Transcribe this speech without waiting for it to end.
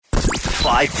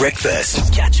5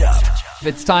 Breakfast. Catch up.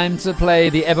 It's time to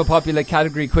play the ever-popular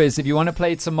category quiz. If you want to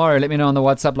play tomorrow, let me know on the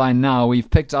WhatsApp line now. We've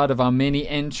picked out of our many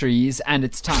entries, and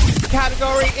it's time.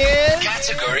 Category is...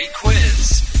 Category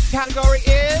quiz. Category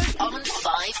is... On 5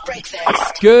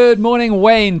 Breakfast. Good morning,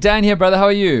 Wayne. Dan here, brother. How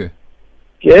are you?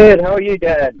 Good. How are you,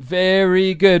 Dad?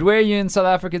 Very good. Where are you in South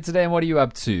Africa today, and what are you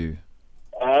up to?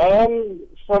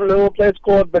 Some little place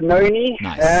called Benoni.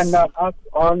 Nice. And up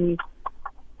on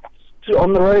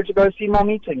the road to go see my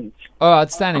meetings. Oh,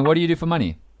 outstanding. What do you do for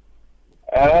money?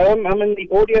 I'm in the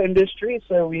audio industry,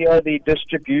 so we are the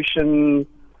distribution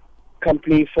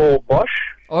company for Bosch.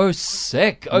 Oh,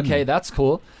 sick. Okay, that's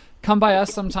cool. Come by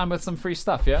us sometime with some free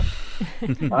stuff, yeah?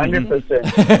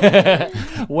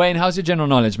 100%. Wayne, how's your general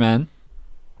knowledge, man?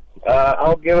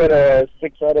 I'll give it a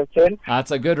 6 out of 10. That's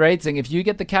a good rating. If you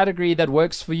get the category that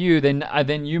works for you, then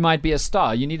you might be a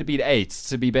star. You need to beat 8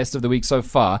 to be best of the week so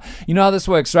far. You know how this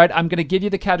works, right? I'm going to give you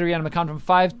the category, and I'm going to count from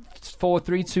 5, 4,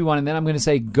 3, 2, 1, and then I'm going to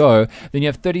say go. Then you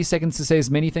have 30 seconds to say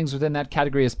as many things within that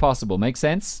category as possible. Make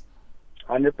sense?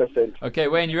 100%. Okay,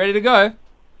 Wayne, you ready to go?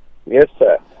 Yes,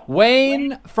 sir.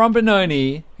 Wayne from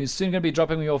Benoni, who's soon going to be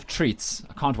dropping me off treats.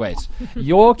 I can't wait.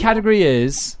 Your category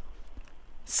is...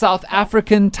 South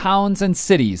African towns and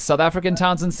cities. South African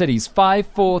towns and cities. 5,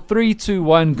 4, 3, 2,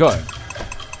 1, go.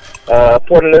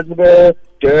 Port Elizabeth,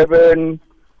 Durban,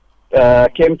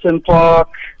 Kempton Park,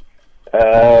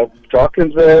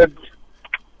 Drakensberg,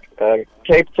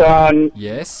 Cape Town,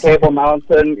 Yes. Table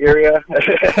Mountain area,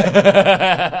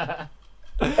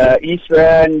 East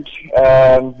Rand,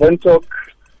 Windhoek.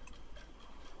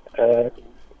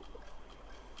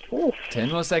 10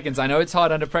 more seconds. I know it's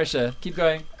hard under pressure. Keep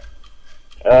going.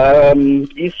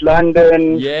 East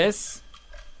London, Yes.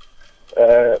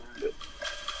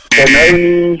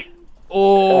 Benoni.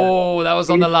 Oh, that was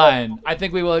on the line. I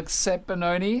think we will accept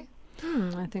Benoni.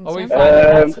 I think Are we so.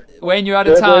 fine? Wayne, you're out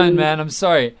of town, Durban. man. I'm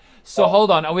sorry. So hold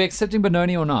on. Are we accepting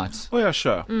Benoni or not? Oh, yeah,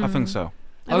 sure. I think so.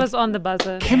 It was on the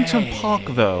buzzer. Kempton Park,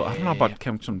 though. I don't know about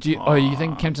Kempton Park. You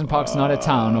think Kempton Park's not a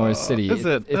town or a city? Is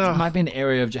it? It might be an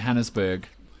area of Johannesburg.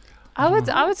 I would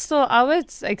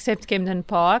accept Kempton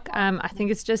Park. I think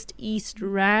it's just East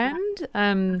Rand.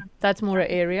 That's more an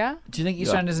area. Do you think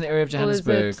East Rand is an area of Or is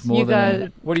Johannesburg it- more you than? go-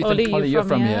 What do you Ollie, think, Holly? You're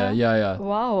from here. Yeah.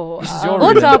 Wow. This is your Or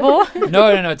region. Tabo.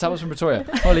 No. Tabo's from Pretoria.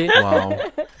 Holly, Wow.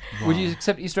 would you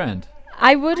accept East Rand?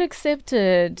 I would accept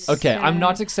it. Okay, I'm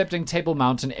not accepting Table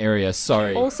Mountain area.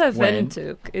 Sorry. Also, Wayne.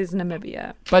 Windhoek is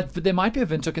Namibia. But there might be a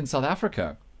Windhoek in South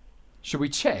Africa. Should we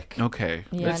check? Okay.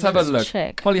 Yeah, Let's have a look.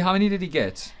 check. Holly, how many did he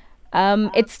get?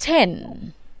 It's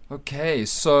 10. Okay,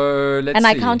 so let's And see.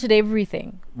 I counted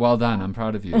everything. Well done. I'm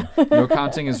proud of you. Your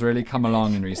counting has really come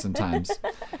along in recent times.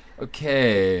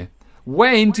 Okay.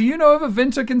 Wayne, do you know of a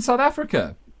Windhoek in South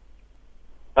Africa?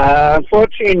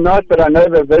 Unfortunately not, but I know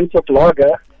the Windhoek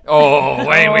Lager. Oh,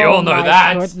 Wayne, we all know my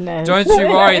that. goodness. Don't you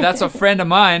worry, that's a friend of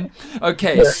mine.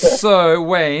 Okay, so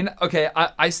Wayne,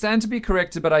 I stand to be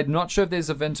corrected, but I'm not sure if there's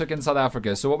a Windhoek in South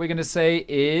Africa. So what we're going to say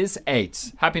is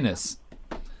 8. Happiness.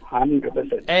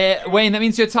 100%. Wayne, that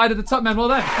means you're tied at the top, man. Well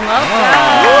done.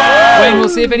 Wayne, we'll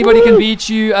see if anybody can beat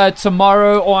you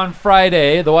tomorrow or on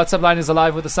Friday. The WhatsApp line is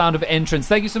alive with the sound of entrance.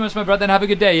 Thank you so much, my brother, and have a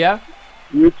good day, yeah?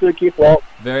 You too, keep well.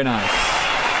 Very nice.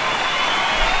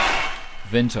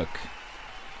 Windhoek.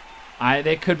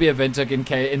 There could be a Windhoek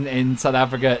in South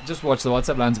Africa. Just watch, the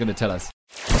WhatsApp line's going to tell us.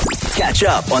 Catch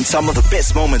up on some of the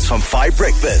best moments from 5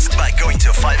 Breakfast by going to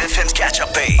 5FM's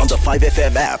catch-up page on the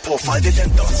 5FM app or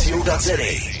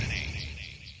 5FM.co.za.